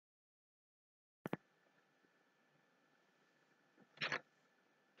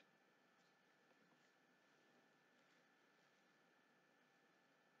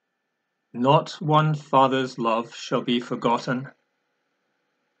Not one father's love shall be forgotten,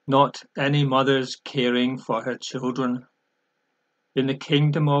 not any mother's caring for her children. In the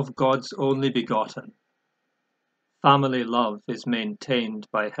kingdom of God's only begotten, family love is maintained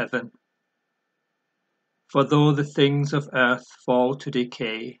by heaven. For though the things of earth fall to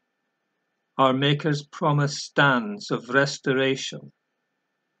decay, our Maker's promise stands of restoration,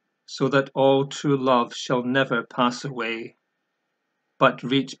 so that all true love shall never pass away, but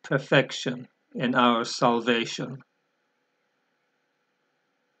reach perfection in our salvation.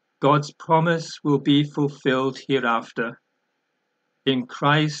 God's promise will be fulfilled hereafter. In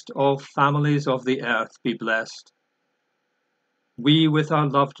Christ all families of the earth be blessed. We with our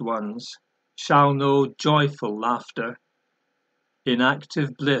loved ones shall know joyful laughter, in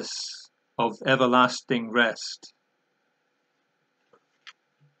active bliss of everlasting rest.